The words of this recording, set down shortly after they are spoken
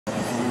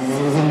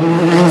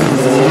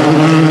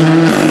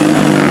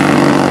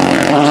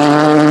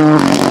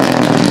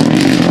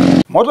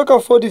Motoka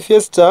Ford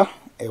Fiesta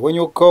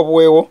ewenyuka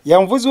obwewo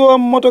yamvuzi wa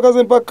motoka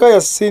z'empaka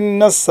ya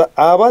Sinasa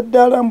abadde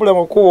alambula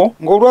makubo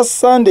ng'olwa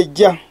Sunday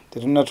ejja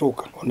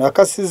tetunnatuuka. Ono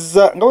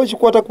akasizza nga bwe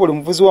kikwata ku buli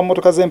muvuzi wa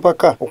motoka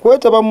z'empaka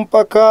okwetaba mu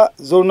mpaka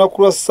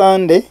z'olunaku lwa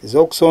Sunday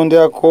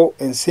ez'okusonderako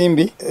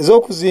ensimbi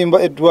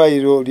ez'okuzimba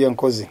eddwaliro lya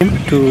Nkozi.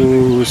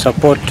 To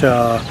support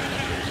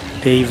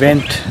the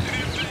event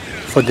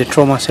for the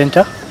trauma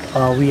center,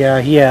 we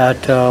are here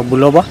at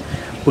Buloba.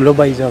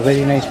 Buloba is a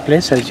very nice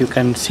place, as you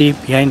can see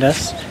behind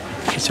us.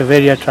 It's a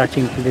very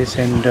attracting place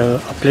and a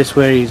place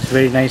where it's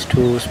very nice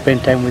to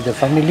spend time with the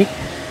family.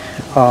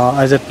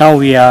 As of now,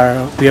 we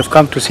have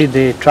come to see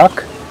the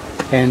track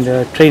and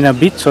train a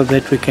bit so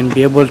that we can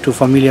be able to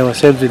familiar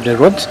ourselves with the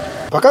roads.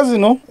 Mpaka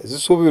zino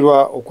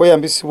ezisuubirwa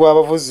okweyambisibwa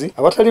abavuzi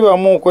abatali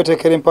bamu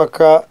okweteekera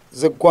empaka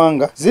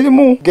z'eggwanga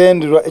zirimu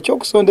kugendererwa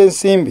ekyokusonda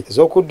ensimbi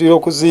ez'okuddira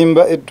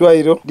okuzimba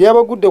eddwaliro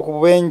ly'abagudde ku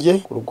bubenje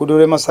ku luguudo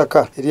lw'e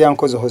Masaka erya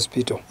Nkozi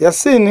Hospital.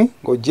 Yasini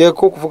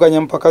ng'ogyeko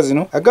okuvuganya mpaka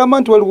zino agamba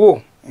nti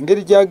waliwo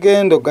engeri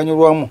gy'agenda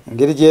okuganyulwamu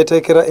engeri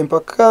gyeyeteekera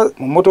empaka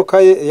mu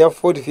motoka ye eya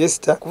Ford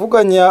Fiesta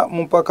kuvuganya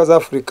mu mpaka za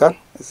Africa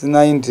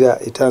zina India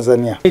e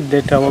Tanzania.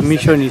 That our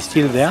mission is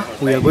still there.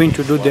 We are going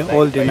to do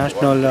all the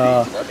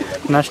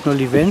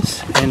national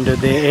events and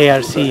the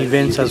ARC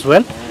events as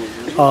well.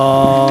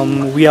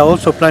 We are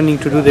also planning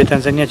to do the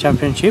Tanzania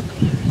Championship,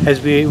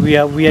 as we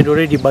had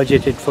already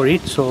budgeted for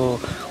it, so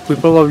we'll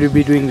probably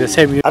be doing the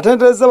same.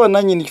 Atendereza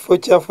bannannyini kifo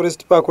kya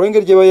Forest Park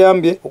olw'engeri gye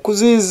bayambye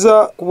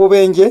okuziyiza ku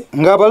bubenje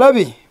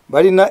ng'abalabi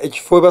balina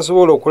ekifo we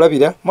basobola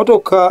okulabira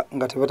motoka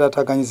nga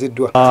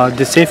tebatataganyiziddwa.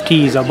 The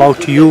safety is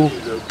about you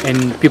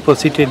and people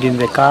seated in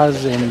the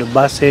cars and the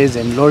buses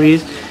and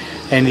lorries,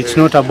 and it's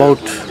not about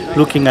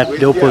looking at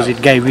the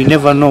opposite guy. We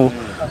never know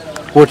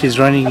what is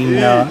running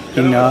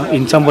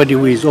in somebody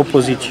who is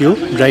opposite you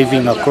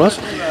driving across,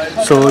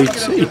 so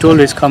it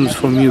always comes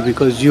from you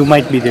because you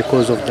might be the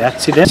cause of the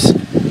accidents.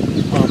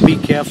 Be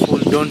careful,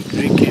 don't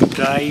drink and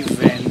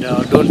drive, and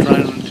don't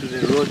run onto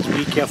the roads.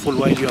 Be careful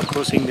while you are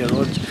crossing the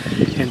roads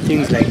and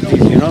things like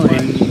this, you know.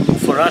 And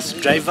for us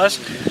drivers,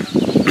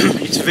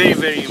 it's very,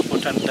 very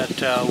important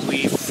that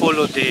we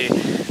follow the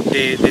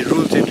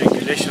rules and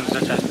regulations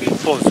that have been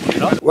posed, you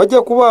know.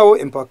 Wajja kubaawo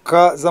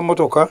empaka za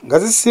motoka nga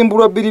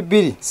zisimbulwa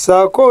bbiri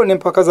saako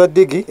n'empaka za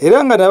ddigi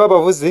era nga nabo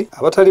abavuzi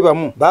abatali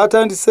bamu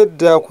baatandise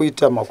dda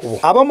kuyita makubo.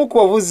 Abamu ku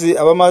bavuzi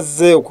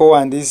abamaze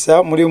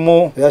okwewandiisa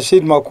mulimu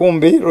Rashid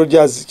Makumbi,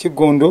 Rogers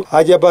Kigundu,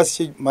 Haji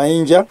Abbas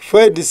Mayinja,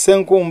 Fred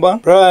Senkumba,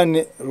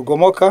 Brian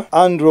Rugomoka,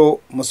 Andrew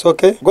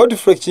Musoke,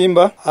 Godfrey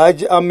Kimba,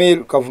 Haji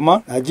Amir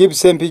Kavuma, Najib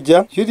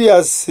Sempija,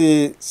 Julius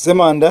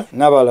Semanda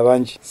n'abalala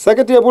bangi.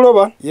 Saketi ya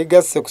Buloba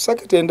yegasse ku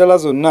saketi endala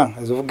zonna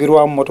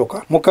ezivugirwamu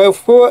motoka mu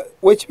kaweefube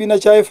w'ekibiina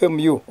kya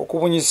FMU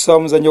okubunyisa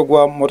omuzannyo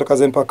gwa motoka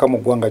z'empaka mu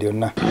ggwanga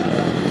lyonna.